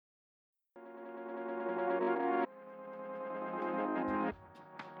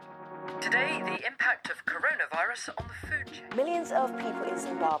the impact of coronavirus on the food chain. Millions of people in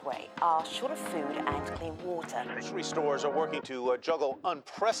Zimbabwe are short of food and clean water. Grocery stores are working to juggle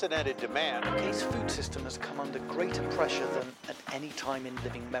unprecedented demand. The case food system has come under greater pressure than at any time in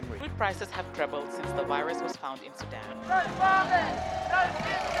living memory. Food prices have trebled since the virus was found in Sudan. No farming! No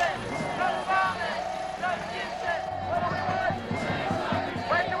kitchen! No farming! No kitchen! What do we want?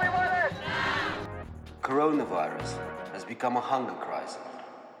 When do we want it? Coronavirus has become a hunger crisis.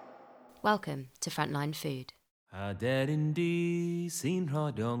 Welcome to Frontline Food. Aderindi sin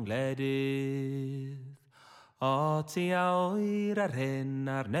rodong gledydd O ti awyr ar hyn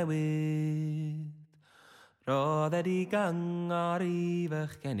ar newydd Roedd wedi gyngor I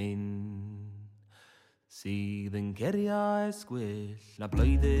fechgenyn Sydd yn cerio esgwyll na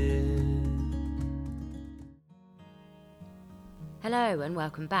blwyddyn Hello and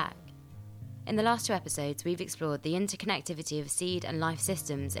welcome back. In the last two episodes, we've explored the interconnectivity of seed and life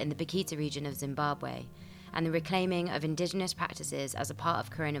systems in the Bakita region of Zimbabwe and the reclaiming of indigenous practices as a part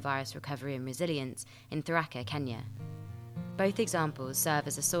of coronavirus recovery and resilience in Tharaka, Kenya. Both examples serve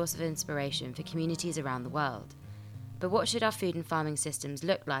as a source of inspiration for communities around the world. But what should our food and farming systems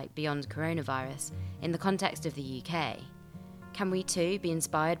look like beyond coronavirus in the context of the UK? Can we too be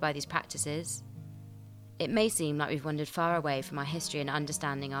inspired by these practices? It may seem like we've wandered far away from our history and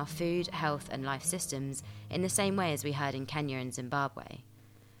understanding our food, health and life systems in the same way as we heard in Kenya and Zimbabwe.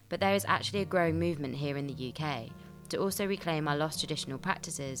 But there is actually a growing movement here in the UK to also reclaim our lost traditional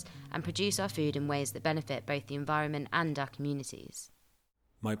practices and produce our food in ways that benefit both the environment and our communities.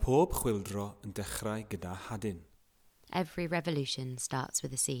 Mae pob chwyldro yn dechrau gyda hadyn. Every revolution starts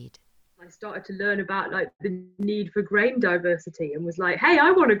with a seed. I started to learn about the need for grain diversity and was like, hey, I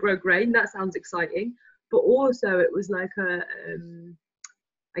want to grow grain. That sounds exciting. But also it was like a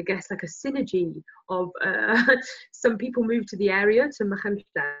synergy of some people moved to the area, to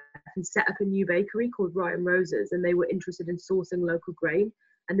Mahemshtef, and set up a new bakery called Ryan Roses, and they were interested in sourcing local grain.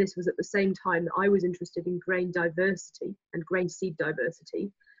 And this was at the same time that I was interested in grain diversity and grain seed diversity.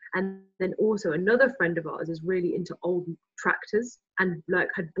 And then also another friend of ours is really into old tractors and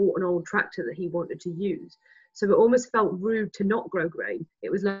had bought an old tractor that he wanted to use. So it almost felt rude to not grow grain. It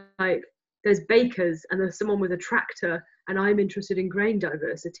was like, there's bakers and there's someone with a tractor and I'm interested in grain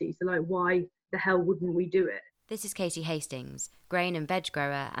diversity. So why the hell wouldn't we do it? This is Katie Hastings, grain and veg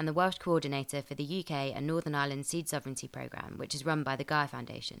grower and the Welsh coordinator for the UK and Northern Ireland Seed Sovereignty Programme, which is run by the Gaia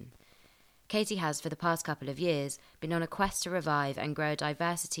Foundation. Katie has, for the past couple of years, been on a quest to revive and grow a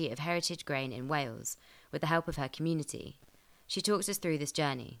diversity of heritage grain in Wales, with the help of her community. She talks us through this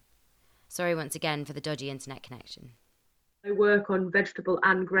journey. Sorry once again for the dodgy internet connection. I work on vegetable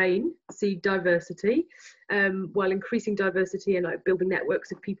and grain seed diversity, while increasing diversity and building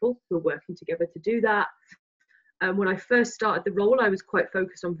networks of people who are working together to do that. When I first started the role, I was quite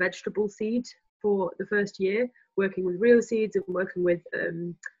focused on vegetable seed for the first year, working with real seeds and working with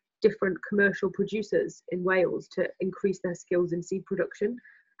different commercial producers in Wales to increase their skills in seed production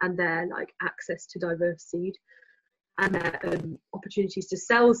and their access to diverse seed. And their opportunities to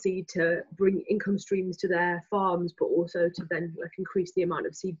sell seed to bring income streams to their farms, but also to then increase the amount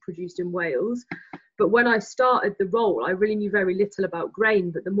of seed produced in Wales. But when I started the role, I really knew very little about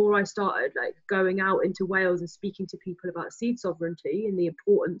grain. But the more I started going out into Wales and speaking to people about seed sovereignty and the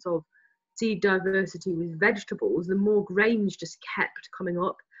importance of seed diversity with vegetables, the more grains just kept coming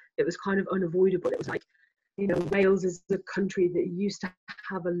up. It was kind of unavoidable. It was Wales is a country that used to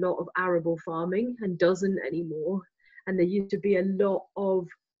have a lot of arable farming and doesn't anymore. And there used to be a lot of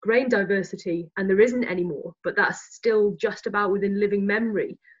grain diversity and there isn't anymore, but that's still just about within living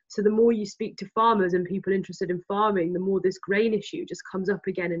memory. So the more you speak to farmers and people interested in farming, the more this grain issue just comes up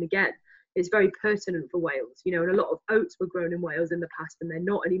again and again. It's very pertinent for Wales, and a lot of oats were grown in Wales in the past and they're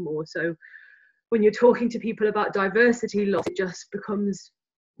not anymore. So when you're talking to people about diversity loss, it just becomes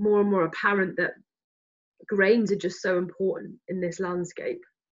more and more apparent that grains are just so important in this landscape.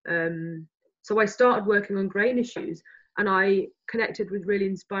 So I started working on grain issues and I connected with really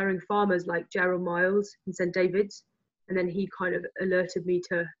inspiring farmers like Gerald Miles in St David's. And then he kind of alerted me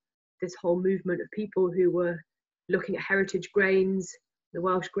to this whole movement of people who were looking at heritage grains, the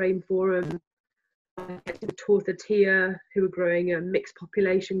Welsh Grain Forum, the Tortha Tia, who were growing a mixed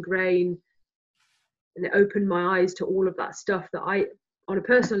population grain. And it opened my eyes to all of that stuff that I, on a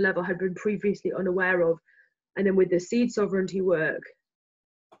personal level, had been previously unaware of. And then with the seed sovereignty work,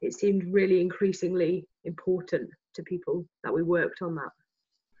 it seemed really increasingly important to people that we worked on that.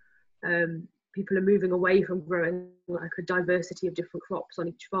 People are moving away from growing a diversity of different crops on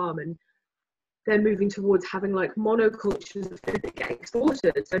each farm, and they're moving towards having monocultures of food that get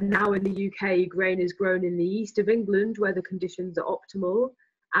exported. So now in the UK, grain is grown in the east of England where the conditions are optimal,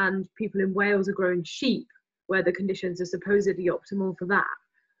 and people in Wales are growing sheep where the conditions are supposedly optimal for that.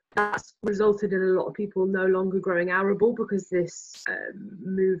 That's resulted in a lot of people no longer growing arable because this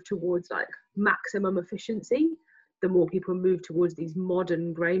move towards like maximum efficiency. The more people move towards these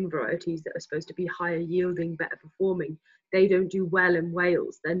modern grain varieties that are supposed to be higher yielding, better performing, they don't do well in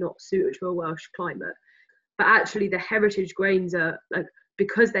Wales. They're not suited to a Welsh climate. But actually the heritage grains are, like,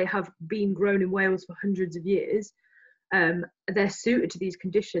 because they have been grown in Wales for hundreds of years, they're suited to these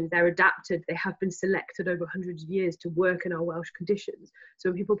conditions. They're adapted. They have been selected over hundreds of years to work in our Welsh conditions. So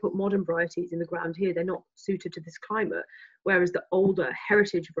when people put modern varieties in the ground here, they're not suited to this climate. Whereas the older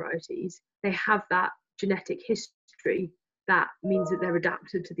heritage varieties, they have that genetic history that means that they're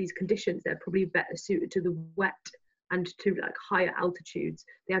adapted to these conditions. They're probably better suited to the wet and to like higher altitudes.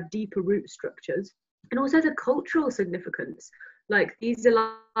 They have deeper root structures, and also the cultural significance. Like these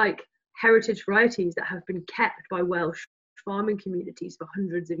are like heritage varieties that have been kept by Welsh farming communities for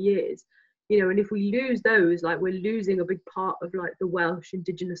hundreds of years, you know, and if we lose those, like we're losing a big part of like the Welsh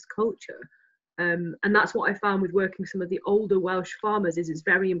indigenous culture. And that's what I found with working some of the older Welsh farmers, is it's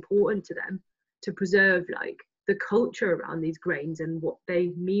very important to them to preserve like the culture around these grains and what they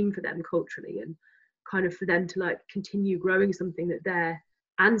mean for them culturally, and kind of for them to like continue growing something that their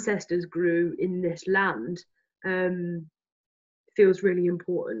ancestors grew in this land. Feels really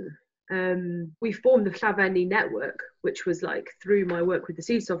important. We formed the Llafenni network, which was like through my work with the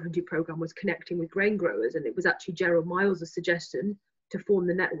Seed Sovereignty Programme, was connecting with grain growers, and it was actually Gerald Miles' suggestion to form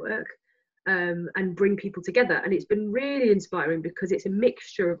the network and bring people together. And it's been really inspiring because it's a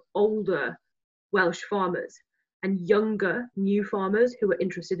mixture of older Welsh farmers and younger new farmers who are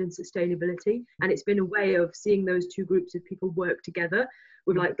interested in sustainability, and it's been a way of seeing those two groups of people work together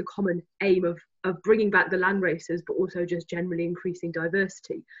with like the common aim of bringing back the land races, but also just generally increasing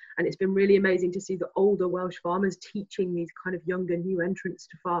diversity. And it's been really amazing to see the older Welsh farmers teaching these kind of younger new entrants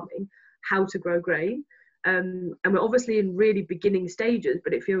to farming how to grow grain. And we're obviously in really beginning stages,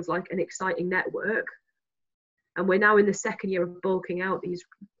 but it feels like an exciting network. And we're now in the second year of bulking out these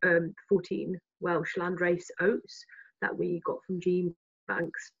 14 Welsh landrace oats that we got from Gene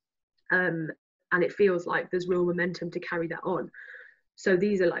Banks. And it feels like there's real momentum to carry that on. So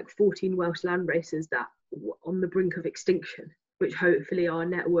these are like 14 Welsh landraces that were on the brink of extinction, which hopefully our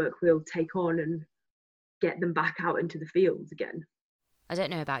network will take on and get them back out into the fields again. I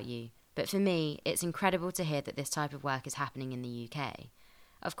don't know about you, but for me, it's incredible to hear that this type of work is happening in the UK.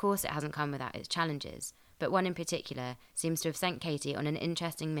 Of course, it hasn't come without its challenges, but one in particular seems to have sent Katie on an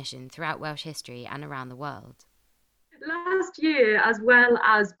interesting mission throughout Welsh history and around the world. Last year, as well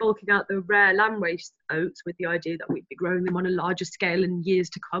as bulking out the rare landrace oats with the idea that we'd be growing them on a larger scale in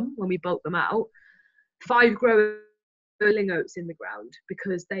years to come when we bulk them out, 5 growers oats in the ground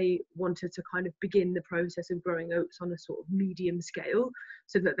because they wanted to kind of begin the process of growing oats on a sort of medium scale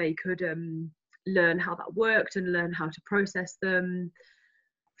so that they could learn how that worked and learn how to process them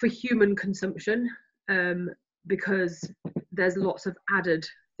for human consumption, because there's lots of added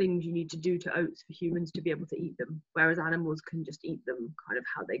things you need to do to oats for humans to be able to eat them, whereas animals can just eat them kind of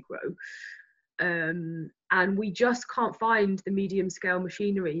how they grow. And we just can't find the medium scale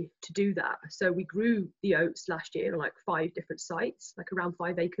machinery to do that. So we grew the oats last year on like 5 different sites, like around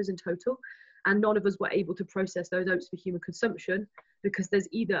 5 acres in total. And none of us were able to process those oats for human consumption because there's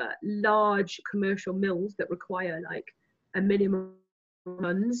either large commercial mills that require like a minimum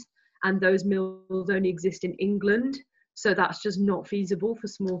runs, and those mills only exist in England. So that's just not feasible for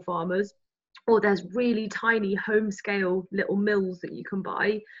small farmers. Or there's really tiny home scale little mills that you can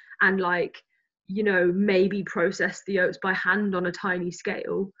buy and like, you know, maybe process the oats by hand on a tiny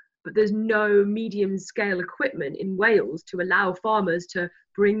scale, but there's no medium scale equipment in Wales to allow farmers to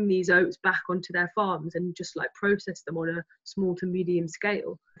bring these oats back onto their farms and just like process them on a small to medium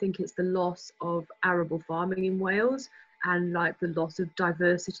scale. I think it's the loss of arable farming in Wales and like the loss of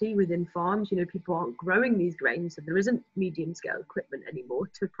diversity within farms. You know, people aren't growing these grains, so there isn't medium scale equipment anymore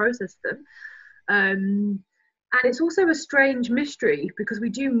to process them. And it's also a strange mystery because we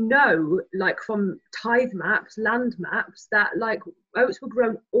do know, like from tithe maps, land maps, that like oats were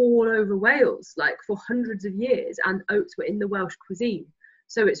grown all over Wales, like for hundreds of years, and oats were in the Welsh cuisine.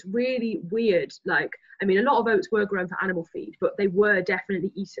 So it's really weird. Like, I mean, a lot of oats were grown for animal feed, but they were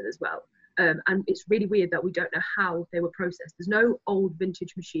definitely eaten as well. And it's really weird that we don't know how they were processed. There's no old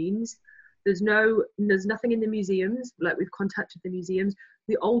vintage machines. There's nothing in the museums. Like, we've contacted the museums.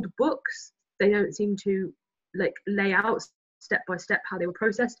 The old books, they don't seem to like lay out step by step how they were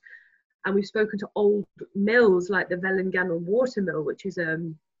processed. And we've spoken to old mills like the Fellingannon water mill, which is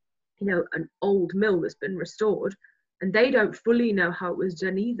you know, an old mill that's been restored, and they don't fully know how it was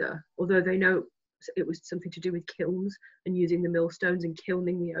done either, although they know it was something to do with kilns and using the millstones and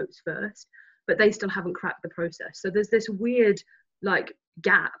kilning the oats first, but they still haven't cracked the process. So there's this weird like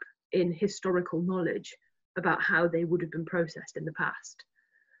gap in historical knowledge about how they would have been processed in the past.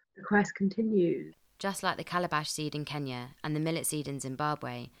 The quest continues. Just like the calabash seed in Kenya and the millet seed in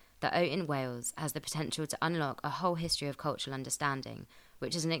Zimbabwe, the oat in Wales has the potential to unlock a whole history of cultural understanding,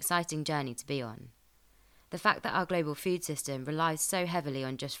 which is an exciting journey to be on. The fact that our global food system relies so heavily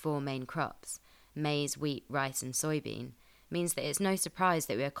on just 4 main crops, maize, wheat, rice and soybean, means that it's no surprise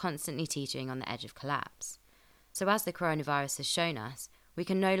that we are constantly teetering on the edge of collapse. So as the coronavirus has shown us, we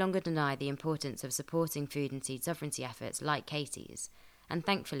can no longer deny the importance of supporting food and seed sovereignty efforts like Katie's, and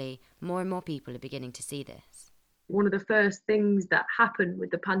thankfully, more and more people are beginning to see this. One of the first things that happened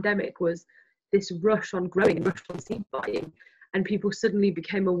with the pandemic was this rush on growing, rush on seed buying, and people suddenly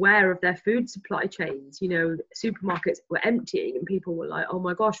became aware of their food supply chains. You know, supermarkets were emptying and people were like, oh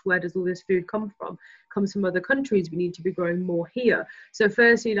my gosh, where does all this food come from? It comes from other countries, we need to be growing more here. So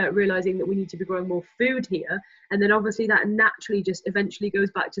firstly, like realizing that we need to be growing more food here, and then obviously that naturally just eventually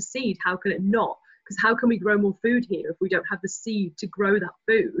goes back to seed. How can it not? Because how can we grow more food here if we don't have the seed to grow that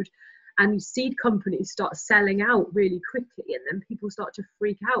food? And seed companies start selling out really quickly, and then people start to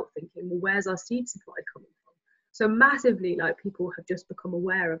freak out thinking, well, where's our seed supply coming from? So massively, like, people have just become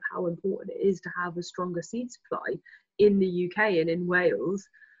aware of how important it is to have a stronger seed supply in the UK and in Wales.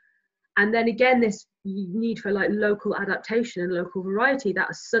 And then again, this need for like local adaptation and local variety, that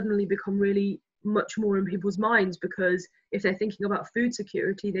has suddenly become really much more in people's minds, because if they're thinking about food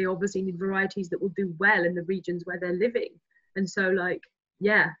security, they obviously need varieties that will do well in the regions where they're living. And so like,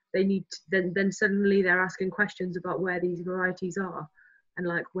 yeah, they need to, then suddenly they're asking questions about where these varieties are and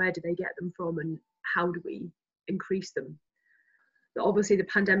like, where do they get them from and how do we increase them. But obviously the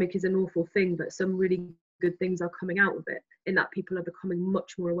pandemic is an awful thing, but some really good things are coming out of it, in that people are becoming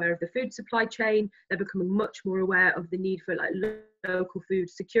much more aware of the food supply chain. They're becoming much more aware of the need for like local food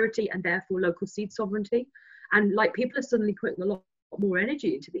security and therefore local seed sovereignty. And like, people are suddenly putting a lot more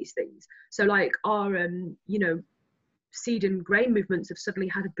energy into these things. So like our you know, seed and grain movements have suddenly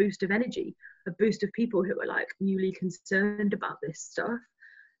had a boost of energy, a boost of people who are like newly concerned about this stuff.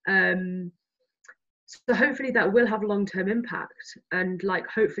 So hopefully that will have a long-term impact, and like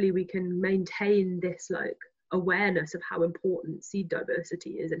hopefully we can maintain this like awareness of how important seed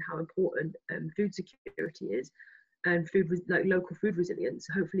diversity is and how important food security is, and like local food resilience.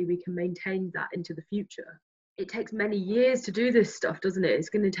 Hopefully we can maintain that into the future. It takes many years to do this stuff, doesn't it? It's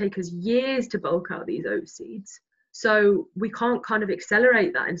going to take us years to bulk out these oat seeds. So we can't kind of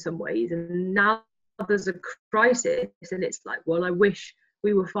accelerate that in some ways. And now there's a crisis, and it's like, well, I wish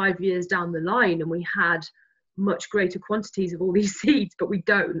we were 5 years down the line and we had much greater quantities of all these seeds, but we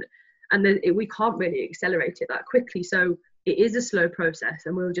don't. And then we can't really accelerate it that quickly. So it is a slow process,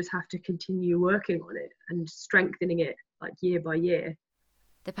 and we'll just have to continue working on it and strengthening it like year by year.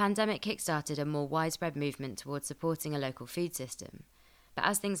 The pandemic kickstarted a more widespread movement towards supporting a local food system. But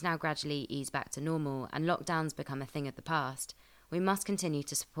as things now gradually ease back to normal and lockdowns become a thing of the past, we must continue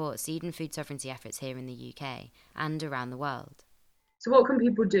to support seed and food sovereignty efforts here in the UK and around the world. So what can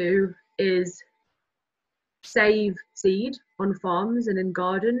people do is save seed on farms and in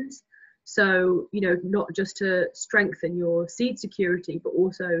gardens. So, you know, not just to strengthen your seed security, but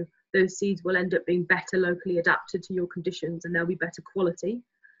also those seeds will end up being better locally adapted to your conditions, and they'll be better quality.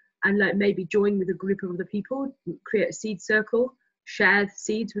 And like, maybe join with a group of other people, create a seed circle, share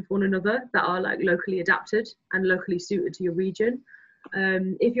seeds with one another that are like locally adapted and locally suited to your region.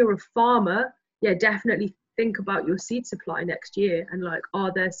 If you're a farmer, yeah, definitely think about your seed supply next year, and like,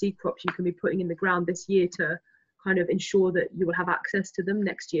 are there seed crops you can be putting in the ground this year to kind of ensure that you will have access to them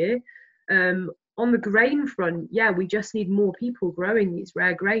next year. On the grain front, yeah, we just need more people growing these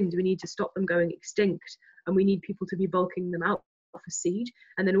rare grains. We need to stop them going extinct, and we need people to be bulking them out for seed.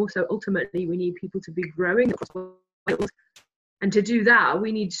 And then also ultimately we need people to be growing across Wales. And to do that,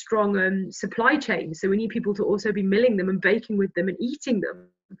 we need strong supply chains. So we need people to also be milling them and baking with them and eating them.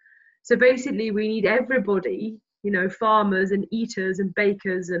 So basically we need everybody, you know, farmers and eaters and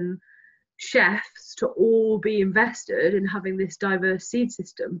bakers and chefs to all be invested in having this diverse seed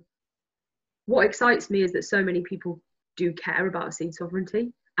system. What excites me is that so many people do care about seed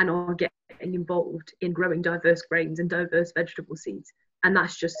sovereignty and are getting involved in growing diverse grains and diverse vegetable seeds. And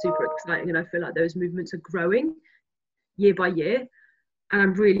that's just super exciting. And I feel like those movements are growing year by year. And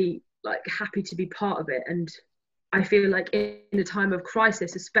I'm really like happy to be part of it. And I feel like in a time of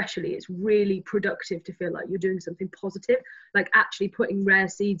crisis especially, it's really productive to feel like you're doing something positive, like actually putting rare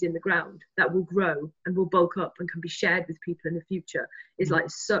seeds in the ground that will grow and will bulk up and can be shared with people in the future is like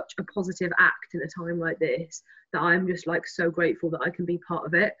such a positive act in a time like this, that I'm just like so grateful that I can be part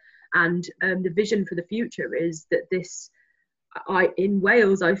of it. And the vision for the future is that in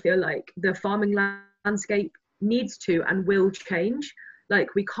Wales, I feel like the farming landscape needs to and will change.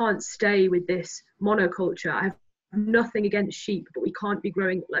 Like, we can't stay with this monoculture. I have nothing against sheep, but we can't be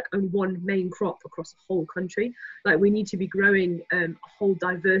growing like only one main crop across the whole country. Like, we need to be growing a whole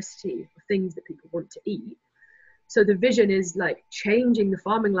diversity of things that people want to eat. So the vision is like changing the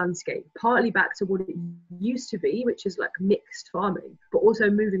farming landscape partly back to what it used to be, which is like mixed farming, but also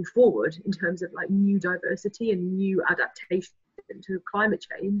moving forward in terms of like new diversity and new adaptation to climate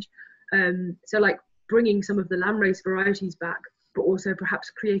change. So like bringing some of the landrace varieties back, but also perhaps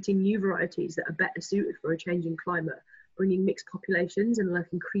creating new varieties that are better suited for a changing climate, bringing mixed populations and like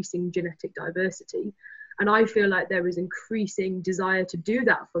increasing genetic diversity. And I feel like there is increasing desire to do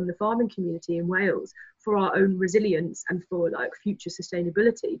that from the farming community in Wales for our own resilience and for like future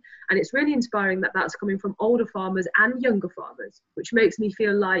sustainability. And it's really inspiring that that's coming from older farmers and younger farmers, which makes me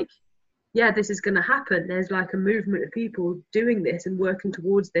feel like, yeah, this is going to happen. There's like a movement of people doing this and working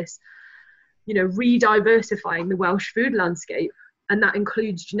towards this, you know, re-diversifying the Welsh food landscape. And that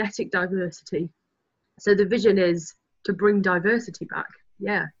includes genetic diversity. So the vision is to bring diversity back.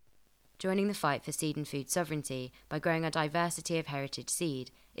 Yeah. Joining the fight for seed and food sovereignty by growing a diversity of heritage seed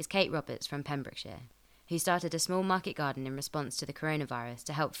is Kate Roberts from Pembrokeshire, who started a small market garden in response to the coronavirus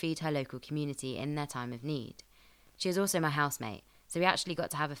to help feed her local community in their time of need. She is also my housemate, so we actually got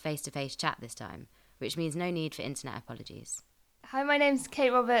to have a face-to-face chat this time, which means no need for internet apologies. Hi, my name's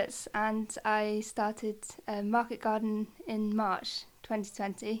Kate Roberts and I started a market garden in March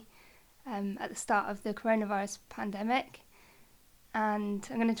 2020 at the start of the coronavirus pandemic. And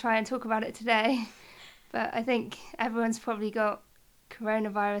I'm going to try and talk about it today, but I think everyone's probably got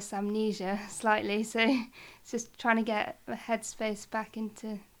coronavirus amnesia slightly, so it's just trying to get a headspace back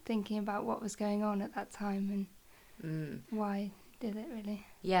into thinking about what was going on at that time and why did it really.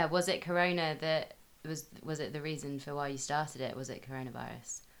 Yeah, was it corona that was it the reason for why you started it? Was it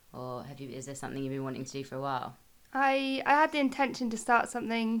coronavirus, or is there something you've been wanting to do for a while? I had the intention to start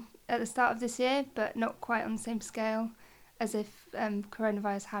something at the start of this year, but not quite on the same scale as if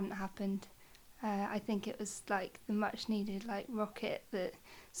coronavirus hadn't happened. I think it was like the much needed like rocket that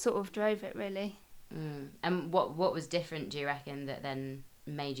sort of drove it really. And what was different, do you reckon, that then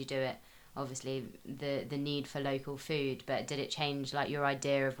made you do it? Obviously the need for local food, but did it change like your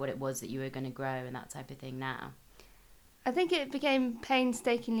idea of what it was that you were going to grow and that type of thing now? I think it became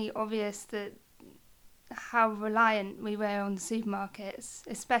painstakingly obvious that how reliant we were on the supermarkets,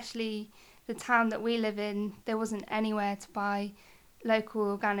 especially the town that we live in. There wasn't anywhere to buy local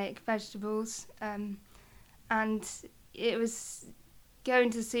organic vegetables, and it was going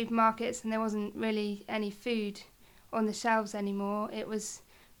to the supermarkets and there wasn't really any food on the shelves anymore. It was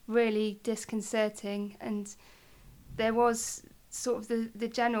really disconcerting, and there was sort of the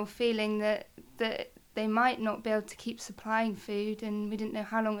general feeling that they might not be able to keep supplying food, and we didn't know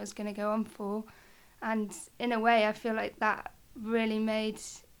how long it was going to go on for. And in a way I feel like that really made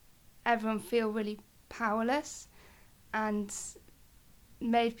everyone feel really powerless and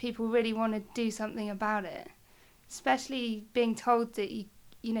made people really want to do something about it, especially being told that you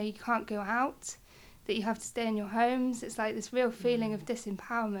can't go out, that you have to stay in your homes. It's like this real feeling of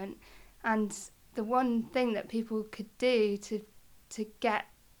disempowerment, and the one thing that people could do to get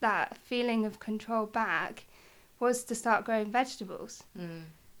that feeling of control back was to start growing vegetables.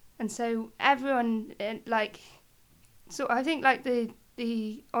 And so everyone, I think like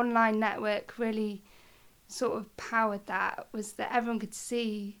the online network really sort of powered that, was that everyone could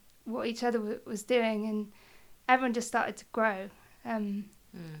see what each other was doing, and everyone just started to grow.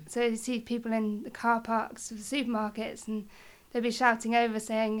 So you see people in the car parks of the supermarkets, and they'd be shouting over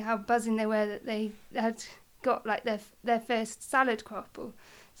saying how buzzing they were that they had got like their first salad crop or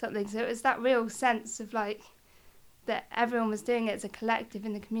something. So it was that real sense of like that everyone was doing it as a collective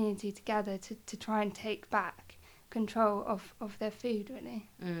in the community together to try and take back control of their food, really.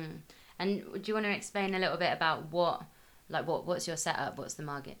 And do you want to explain a little bit about what's your setup? What's the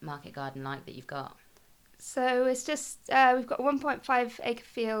market garden like that you've got? So it's just we've got a 1.5 acre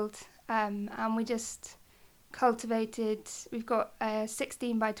field, and we just cultivated. We've got a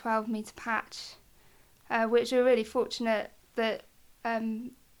 16 by 12 metre patch, which we're really fortunate that a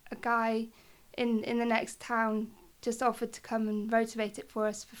guy in the next town just offered to come and rotivate it for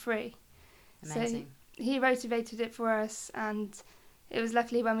us for free. Amazing. So he rotivated it for us, and it was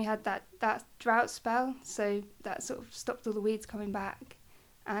luckily when we had that drought spell, so that sort of stopped all the weeds coming back,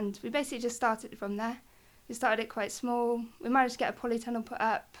 and we basically just started from there. We started it quite small. We managed to get a polytunnel put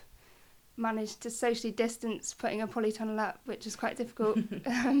up, managed to socially distance putting a polytunnel up, which was quite difficult.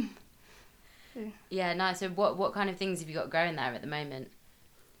 Yeah, nice. So what kind of things have you got growing there at the moment?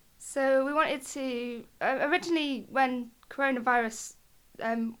 So we wanted to, originally when coronavirus,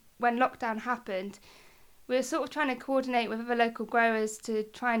 when lockdown happened, we were sort of trying to coordinate with other local growers to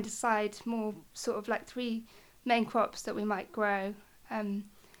try and decide more sort of like 3 main crops that we might grow. And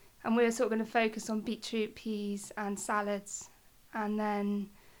we were sort of going to focus on beetroot, peas and salads. And then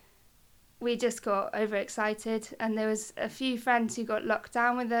we just got overexcited, and there was a few friends who got locked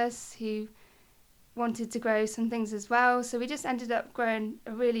down with us who wanted to grow some things as well. So we just ended up growing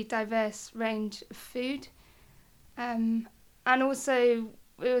a really diverse range of food. And also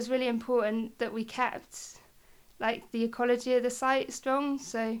it was really important that we kept like the ecology of the site strong.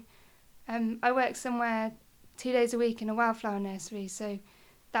 So I work somewhere 2 days a week in a wildflower nursery, so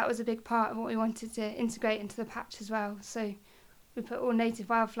that was a big part of what we wanted to integrate into the patch as well. So we put all native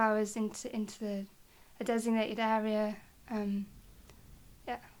wildflowers into a designated area.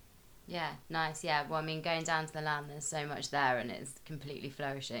 Yeah, nice. Yeah, well, I mean, going down to the land, there's so much there, and it's completely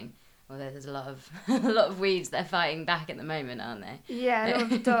flourishing. Although there's a lot of weeds they're fighting back at the moment, aren't they? Yeah, a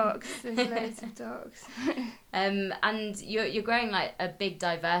lot of dogs. There's loads of dogs. And you're growing like a big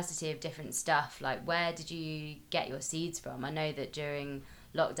diversity of different stuff. Like, where did you get your seeds from? I know that during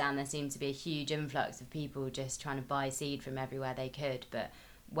lockdown there seemed to be a huge influx of people just trying to buy seed from everywhere they could. But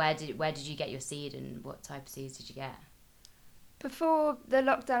where did you get your seed, and what type of seeds did you get? Before the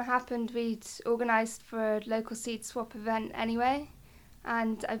lockdown happened, we'd organised for a local seed swap event anyway,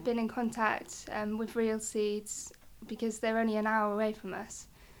 and I've been in contact with Real Seeds because they're only an hour away from us,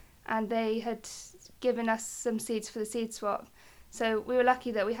 and they had given us some seeds for the seed swap. So we were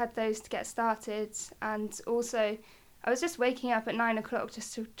lucky that we had those to get started, and also I was just waking up at 9 o'clock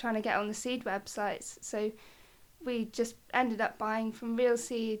just trying to get on the seed websites. So we just ended up buying from Real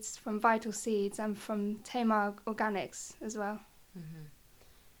Seeds, from Vital Seeds, and from Tamar Organics as well. Mm-hmm.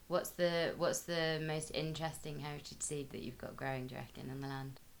 What's the most interesting heritage seed that you've got growing, do you reckon, on the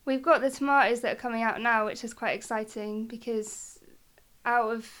land? We've got the tomatoes that are coming out now, which is quite exciting because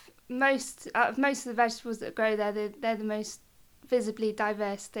out of most of the vegetables that grow there, they're the most visibly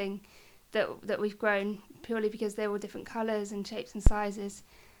diverse thing that we've grown, purely because they're all different colours and shapes and sizes.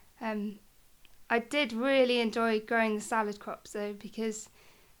 I did really enjoy growing the salad crops though, because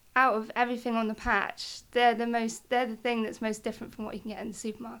out of everything on the patch, they're the thing that's most different from what you can get in the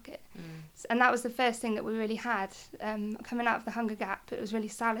supermarket. And that was the first thing that we really had coming out of the hunger gap. It was really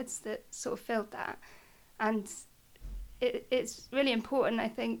salads that sort of filled that, and it's really important, I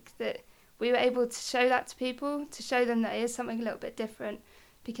think, that we were able to show that to people, to show them that it is something a little bit different,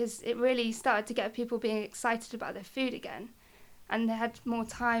 because it really started to get people being excited about their food again, and they had more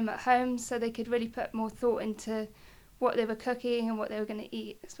time at home, so they could really put more thought into what they were cooking and what they were going to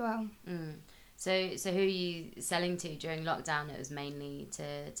eat as well. So who are you selling to during lockdown? It was mainly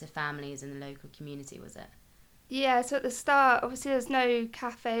to families in the local community, was it? Yeah, so at the start, obviously there's no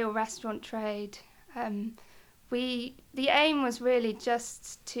cafe or restaurant trade. The aim was really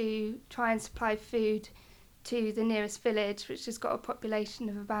just to try and supply food to the nearest village, which has got a population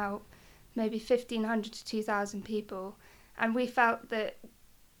of about maybe 1,500 to 2,000 people. And we felt that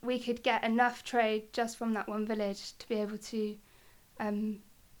we could get enough trade just from that one village to be able to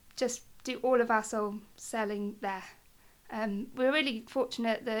just do all of our sole selling there. We're really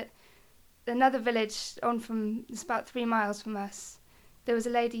fortunate that another village it's about 3 miles from us, there was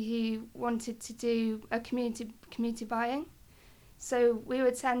a lady who wanted to do a community buying. So we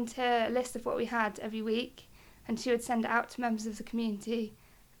would send her a list of what we had every week, and she would send it out to members of the community,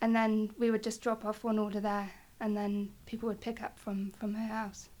 and then we would just drop off one order there, and then people would pick up from her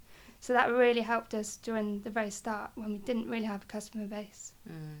house. So that really helped us during the very start when we didn't really have a customer base.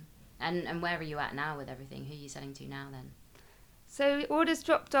 And where are you at now with everything? Who are you selling to now then? So orders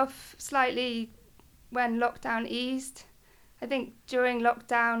dropped off slightly when lockdown eased. I think during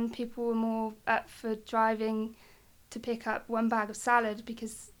lockdown people were more up for driving to pick up one bag of salad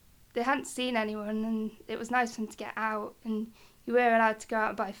because they hadn't seen anyone, and it was nice for them to get out, and you were allowed to go out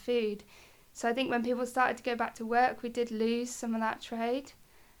and buy food. So I think when people started to go back to work, we did lose some of that trade.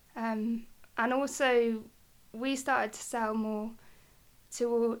 And also we started to sell more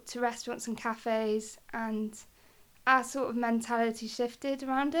to restaurants and cafes, and our sort of mentality shifted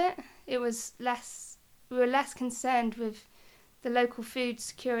around it. We were less concerned with the local food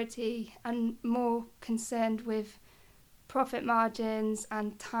security and more concerned with profit margins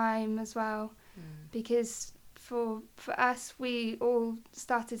and time as well, because for us, we all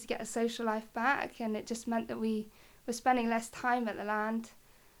started to get a social life back, and it just meant that we were spending less time at the land.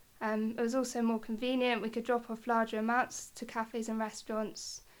 It was also more convenient. We could drop off larger amounts to cafes and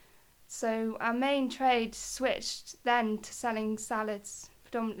restaurants. So our main trade switched then to selling salads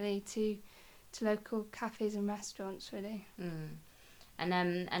predominantly to local cafes and restaurants, really.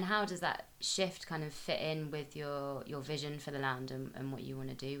 And how does that shift kind of fit in with your vision for the land and what you want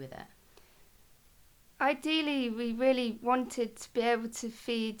to do with it? Ideally, we really wanted to be able to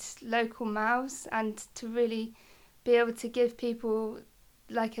feed local mouths and to really be able to give people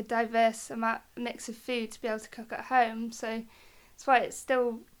like a diverse mix of food to be able to cook at home. So that's why it's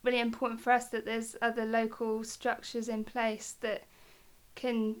still really important for us that there's other local structures in place that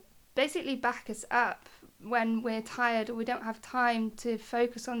can basically back us up when we're tired or we don't have time to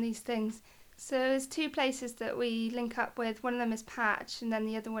focus on these things. So there's two places that we link up with. One of them is Patch, and then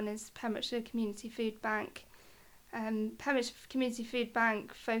the other one is Pembrokeshire Community Food Bank. Pembrokeshire Community Food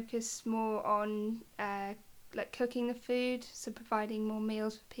Bank focus more on like cooking the food, so providing more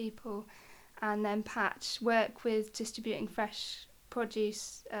meals for people, and then Patch work with distributing fresh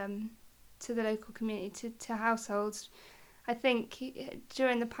produce to the local community, to households. I think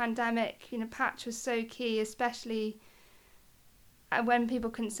during the pandemic, Patch was so key, especially when people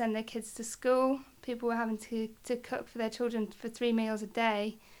couldn't send their kids to school. People were having to cook for their children for 3 meals a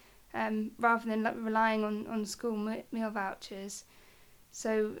day, rather than relying on school meal vouchers.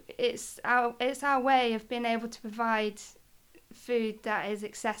 So it's our way of being able to provide food that is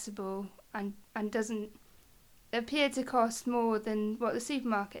accessible and doesn't appear to cost more than what the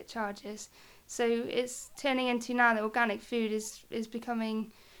supermarket charges. So it's turning into now that organic food is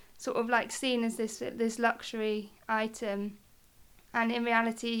becoming sort of like seen as this luxury item. And in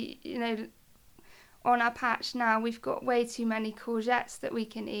reality, on our patch now, we've got way too many courgettes that we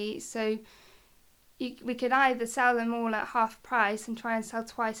can eat. So we could either sell them all at half price and try and sell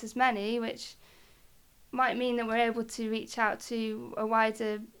twice as many, which might mean that we're able to reach out to a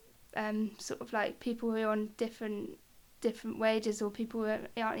wider sort of like people who are on different wages, or people who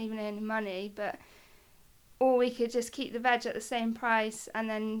aren't even earning money. Or we could just keep the veg at the same price and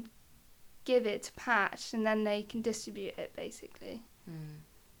then give it to Patch, and then they can distribute it basically.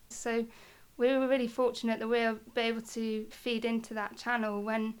 So we were really fortunate that we were able to feed into that channel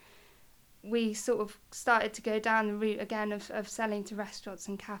when we sort of started to go down the route again of selling to restaurants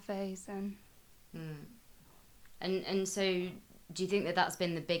and cafes. And so do you think that that's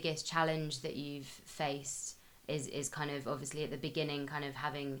been the biggest challenge that you've faced, is kind of obviously at the beginning kind of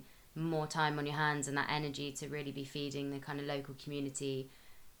having more time on your hands and that energy to really be feeding the kind of local community,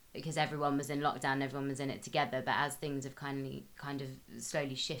 because everyone was in lockdown, everyone was in it together, but as things have kind of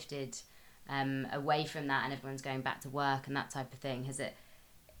slowly shifted away from that and everyone's going back to work and that type of thing,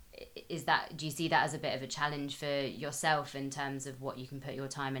 do you see that as a bit of a challenge for yourself in terms of what you can put your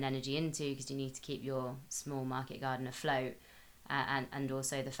time and energy into, because you need to keep your small market garden afloat, and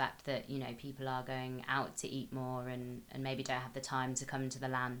also the fact that people are going out to eat more and maybe don't have the time to come to the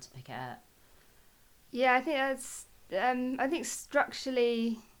land to pick it up? Yeah, I think that's I think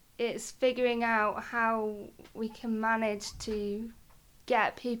structurally it's figuring out how we can manage to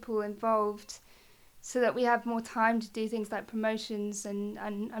get people involved so that we have more time to do things like promotions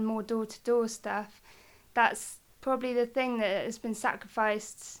and more door-to-door stuff. That's probably the thing that has been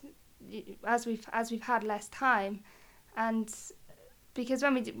sacrificed as we've had less time. And because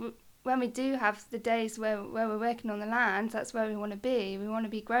when we do have the days where we're working on the land, that's where we want to be. We want to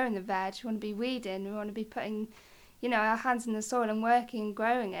be growing the veg, we want to be weeding, we want to be putting our hands in the soil and working and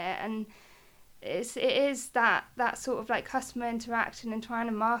growing it. And it is that sort of like customer interaction and trying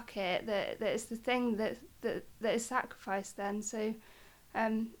to market that is the thing that is sacrificed then. So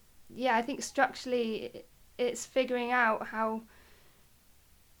I think structurally it's figuring out how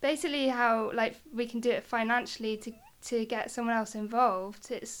like we can do it financially to get someone else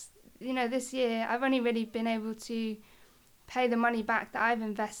involved. It's this year I've only really been able to pay the money back that I've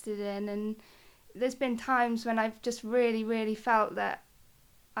invested in, and there's been times when I've just really, really felt that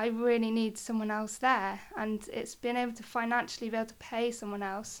I really need someone else there, and it's been able to financially be able to pay someone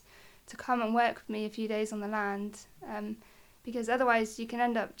else to come and work with me a few days on the land, because otherwise you can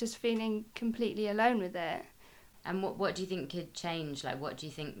end up just feeling completely alone with it. And what do you think could change? Like, what do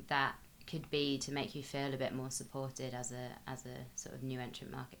you think that could be to make you feel a bit more supported as a sort of new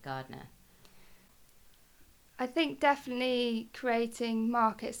entrant market gardener? I think definitely creating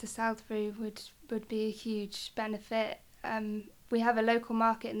markets to sell through would be a huge benefit. We have a local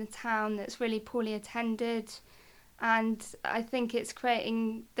market in the town that's really poorly attended, and I think it's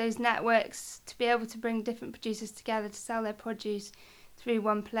creating those networks to be able to bring different producers together to sell their produce through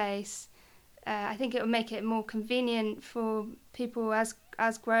one place. I think it will make it more convenient for people as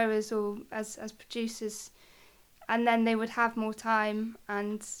growers or as producers, and then they would have more time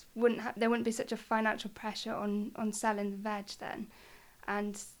and there wouldn't be such a financial pressure on selling the veg then,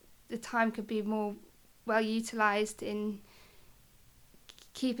 and the time could be more well utilised in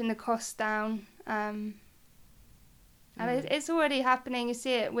keeping the costs down. And it's already happening. You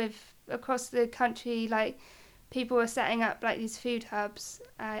see it with across the country, like people are setting up like these food hubs.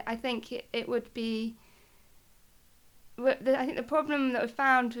 I think it would be. I think the problem that we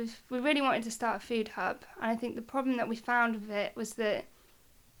found was we really wanted to start a food hub, and I think the problem that we found with it was that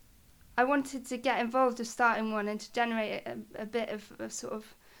I wanted to get involved with starting one and to generate a bit of a sort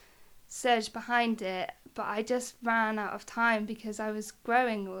of surge behind it, but I just ran out of time because I was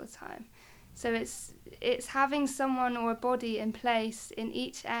growing all the time. So it's having someone or a body in place in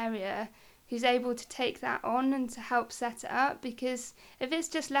each area who's able to take that on and to help set it up, because if it's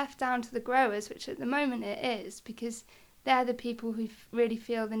just left down to the growers, which at the moment it is, because they're the people who really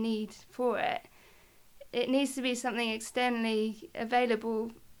feel the need for it, it needs to be something externally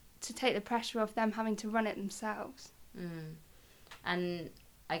available to take the pressure off them having to run it themselves. And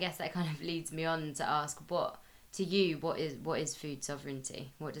I guess that kind of leads me on to ask, what is food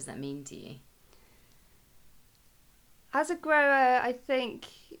sovereignty? What does that mean to you? As a grower, I think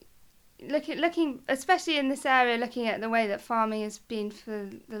looking especially in this area, looking at the way that farming has been for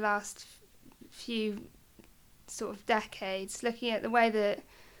the last few sort of decades, looking at the way that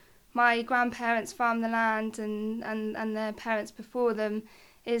my grandparents farmed the land and their parents before them,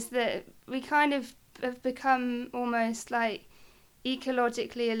 is that we kind of have become almost like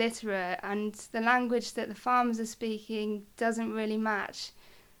ecologically illiterate, and the language that the farmers are speaking doesn't really match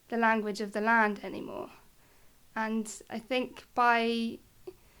the language of the land anymore. And I think by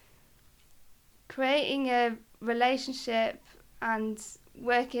creating a relationship and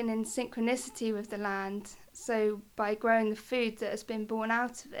working in synchronicity with the land, so by growing the food that has been born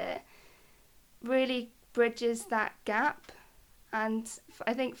out of it, really bridges that gap. And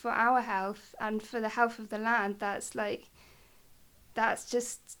I think for our health and for the health of the land, that's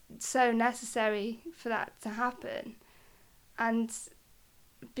just so necessary for that to happen. And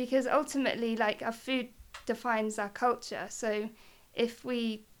because ultimately, like, our food defines our culture, so if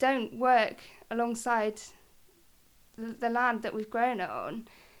we don't work alongside the land that we've grown it on,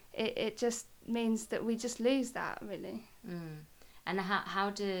 it just means that we just lose that, really. And how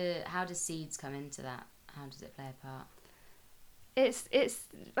do seeds come into that? How does it play a part? It's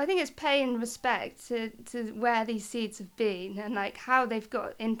I think it's paying respect to where these seeds have been and like how they've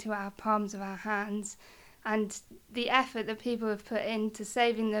got into our palms of our hands, and the effort that people have put into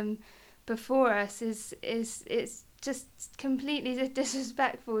saving them before us is just completely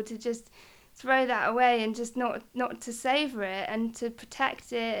disrespectful to just throw that away and just not to savour it and to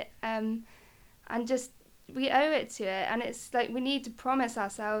protect it, and just we owe it to it. And it's like we need to promise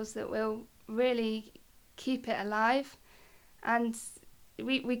ourselves that we'll really keep it alive. And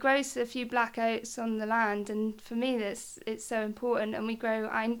we grow a few black oats on the land, and for me it's so important. And we grow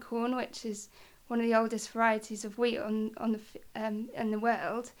einkorn, which is one of the oldest varieties of wheat in the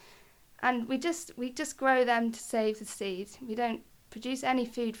world, and we just grow them to save the seed. We don't produce any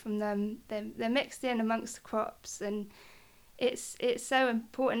food from them. They're mixed in amongst the crops, and it's so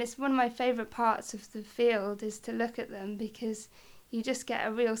important. It's one of my favourite parts of the field is to look at them, because you just get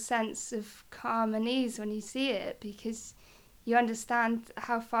a real sense of calm and ease when you see it, because you understand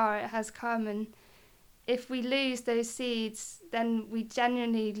how far it has come. And if we lose those seeds, then we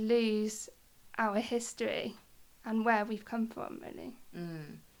genuinely lose our history and where we've come from, really.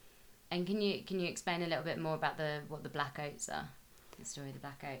 And can you explain a little bit more about what the black oats are, the story of the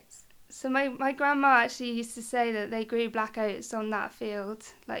black oats? So my grandma actually used to say that they grew black oats on that field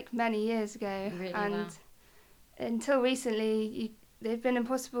like many years ago. Really? And wow. Until recently they've been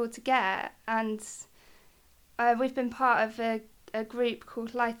impossible to get, and we've been part of a group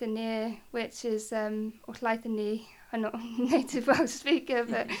called Llythyrnir, which is or Llythyrni, I'm not a native Welsh speaker,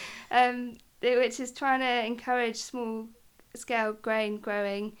 but which is trying to encourage small scale grain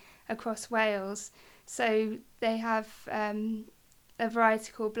growing across Wales. So they have a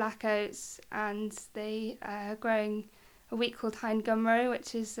variety called black oats, and they are growing a wheat called Hein Gymro,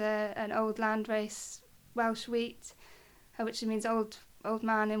 which is an old landrace Welsh wheat, which means old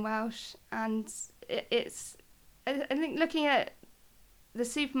man in Welsh. And it's I think looking at the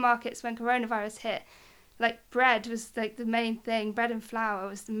supermarkets when coronavirus hit, like bread was like the main thing, bread and flour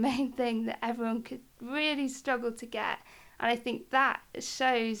was the main thing that everyone could really struggle to get. And I think that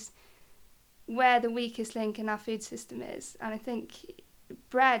shows where the weakest link in our food system is. And I think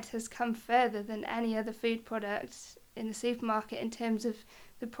bread has come further than any other food product in the supermarket in terms of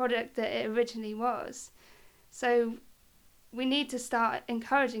the product that it originally was. So we need to start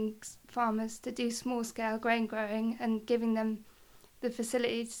encouraging farmers to do small scale grain growing and giving them the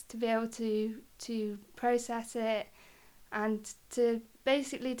facilities to be able to process it and to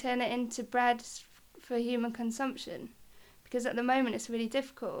basically turn it into bread for human consumption. Because at the moment it's really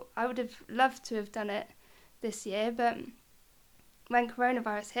difficult. I would have loved to have done it this year, but when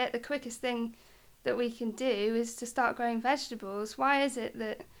coronavirus hit, the quickest thing that we can do is to start growing vegetables. Why is it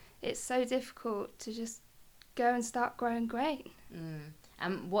that it's so difficult to just go and start growing grain?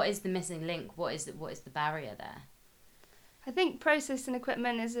 And what is the missing link? What is the barrier there? I think processing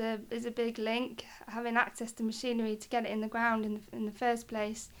equipment is a big link. Having access to machinery to get it in the ground in the first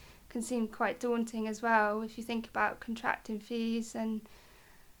place can seem quite daunting as well if you think about contracting fees, and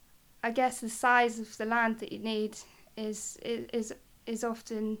I guess the size of the land that you need is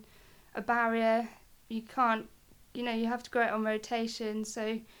often a barrier. You can't, you have to grow it on rotation.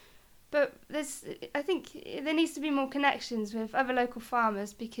 So, but I think there needs to be more connections with other local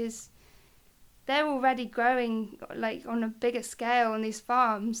farmers, because they're already growing like on a bigger scale on these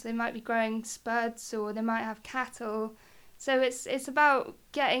farms. They might be growing spuds, or they might have cattle. So it's about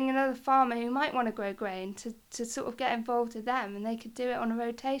getting another farmer who might want to grow grain to sort of get involved with them, and they could do it on a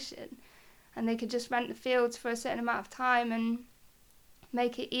rotation, and they could just rent the fields for a certain amount of time and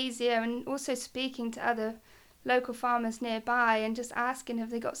make it easier. And also speaking to other local farmers nearby and just asking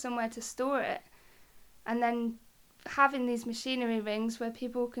if they got somewhere to store it, and then having these machinery rings where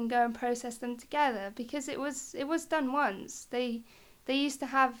people can go and process them together, because it was done once. They used to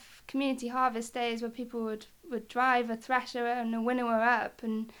have community harvest days where people would drive a thresher and a winnower up,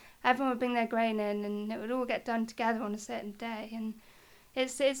 and everyone would bring their grain in, and it would all get done together on a certain day. And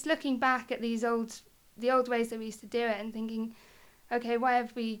it's looking back at the old ways that we used to do it and thinking, okay, where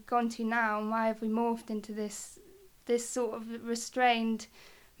have we gone to now, and why have we morphed into this sort of restrained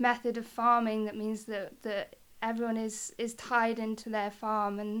method of farming that means that everyone is tied into their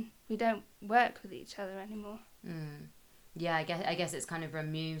farm and we don't work with each other anymore. Yeah, I guess it's kind of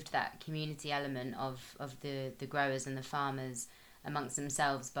removed that community element of the growers and the farmers amongst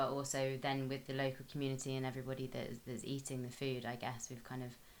themselves, but also then with the local community and everybody that's eating the food. I guess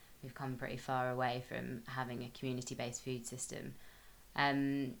we've come pretty far away from having a community-based food system.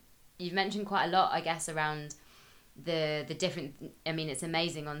 You've mentioned quite a lot, I guess, around the different. I mean, it's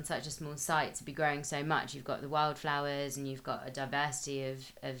amazing on such a small site to be growing so much. You've got the wildflowers, and you've got a diversity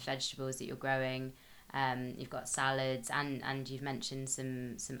of vegetables that you're growing. You've got salads, and you've mentioned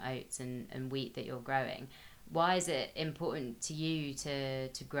some oats and wheat that you're growing. Why is it important to you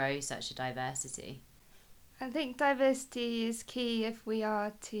to grow such a diversity? I think diversity is key if we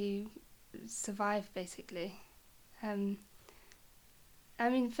are to survive, basically. I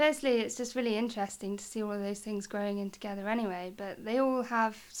mean, firstly, it's just really interesting to see all of those things growing in together anyway, but they all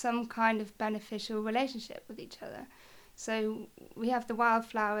have some kind of beneficial relationship with each other. So we have the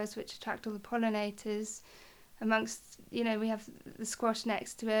wildflowers, which attract all the pollinators. Amongst, we have the squash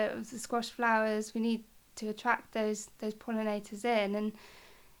next to it. With the squash flowers, we need to attract those pollinators in. And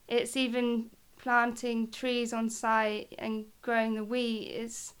it's even planting trees on site and growing the wheat.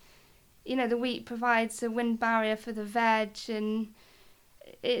 The wheat provides a wind barrier for the veg, and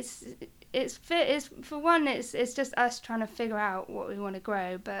it's for one, it's just us trying to figure out what we want to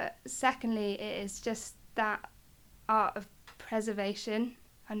grow. But secondly, it is just that art of preservation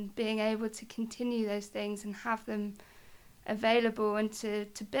and being able to continue those things and have them available and to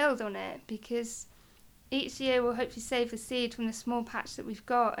build on it, because each year we'll hopefully save the seed from the small patch that we've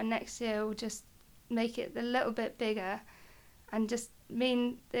got, and next year we'll just make it a little bit bigger, and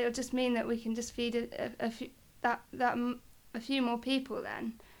it'll just mean that we can just feed a few more people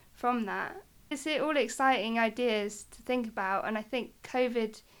then from that. It's all exciting ideas to think about, and I think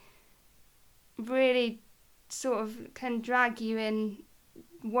COVID really sort of can drag you in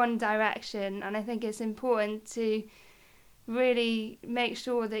one direction, and I think it's important to really make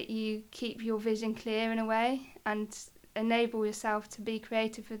sure that you keep your vision clear in a way and enable yourself to be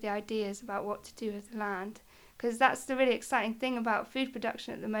creative with the ideas about what to do with the land, because that's the really exciting thing about food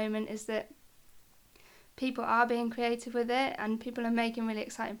production at the moment, is that people are being creative with it and people are making really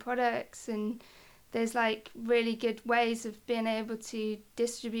exciting products, and there's like really good ways of being able to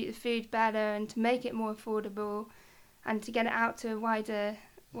distribute the food better and to make it more affordable and to get it out to a wider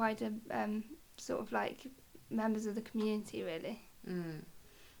sort of like members of the community, really.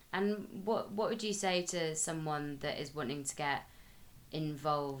 And what would you say to someone that is wanting to get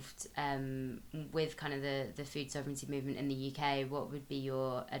involved with kind of the food sovereignty movement in the UK? What would be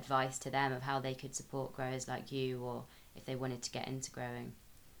your advice to them of how they could support growers like you, or if they wanted to get into growing?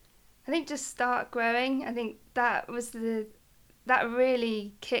 I think just start growing. I think that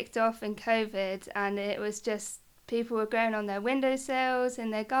really kicked off in COVID, and it was just people were growing on their windowsills, in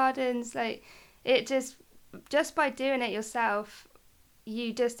their gardens. Like, it just by doing it yourself,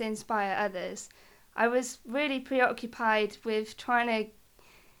 you just inspire others. I was really preoccupied with trying to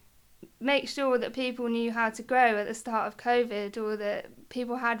make sure that people knew how to grow at the start of COVID, or that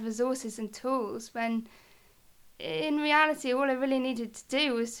people had resources and tools, when in reality, all I really needed to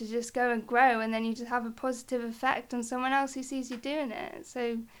do was to just go and grow, and then you just have a positive effect on someone else who sees you doing it.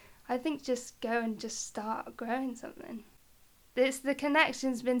 So I think just go and just start growing something. The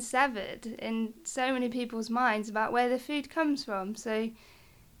connection's been severed in so many people's minds about where the food comes from. So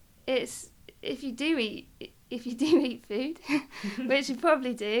it's if you do eat food, which you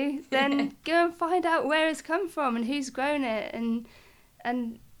probably do, then go and find out where it's come from and who's grown it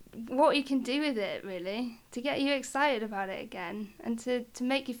and what you can do with it, really, to get you excited about it again and to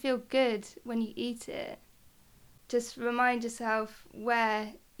make you feel good when you eat it. Just remind yourself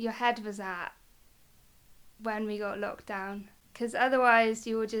where your head was at when we got locked down, because otherwise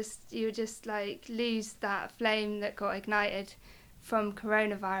you will just like lose that flame that got ignited from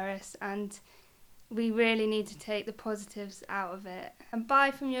coronavirus, and we really need to take the positives out of it and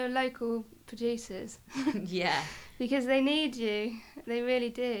buy from your local producers. Yeah. Because they need you. They really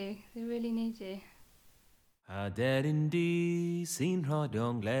do. They really need you. Aderindi sin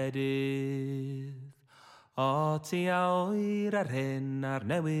rodong gledydd O ti awyr ar hyn ar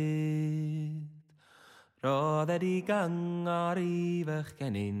newydd Roedd wedi gyngor I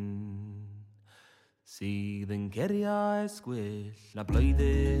fechgenyn Sydd yn ceriau sgwyll na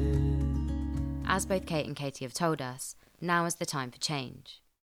blwyddyn. As both Kate and Katie have told us, now is the time for change.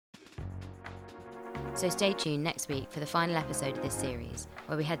 So stay tuned next week for the final episode of this series,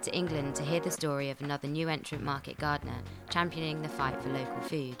 where we head to England to hear the story of another new entrant market gardener championing the fight for local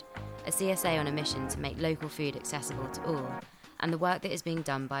food, a CSA on a mission to make local food accessible to all, and the work that is being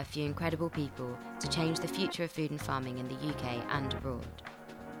done by a few incredible people to change the future of food and farming in the UK and abroad.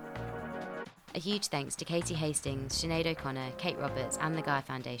 A huge thanks to Katie Hastings, Sinead O'Connor, Kate Roberts and the Gaia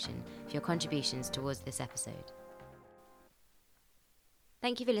Foundation for your contributions towards this episode.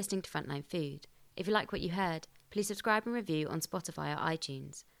 Thank you for listening to Frontline Food. If you like what you heard, please subscribe and review on Spotify or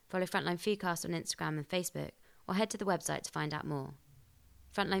iTunes, follow Frontline Foodcast on Instagram and Facebook, or head to the website to find out more.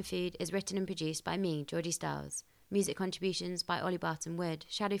 Frontline Food is written and produced by me, Georgie Stiles. Music contributions by Ollie Barton Wood,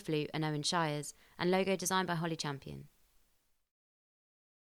 Shadow Flute and Owen Shires, and logo designed by Holly Champion.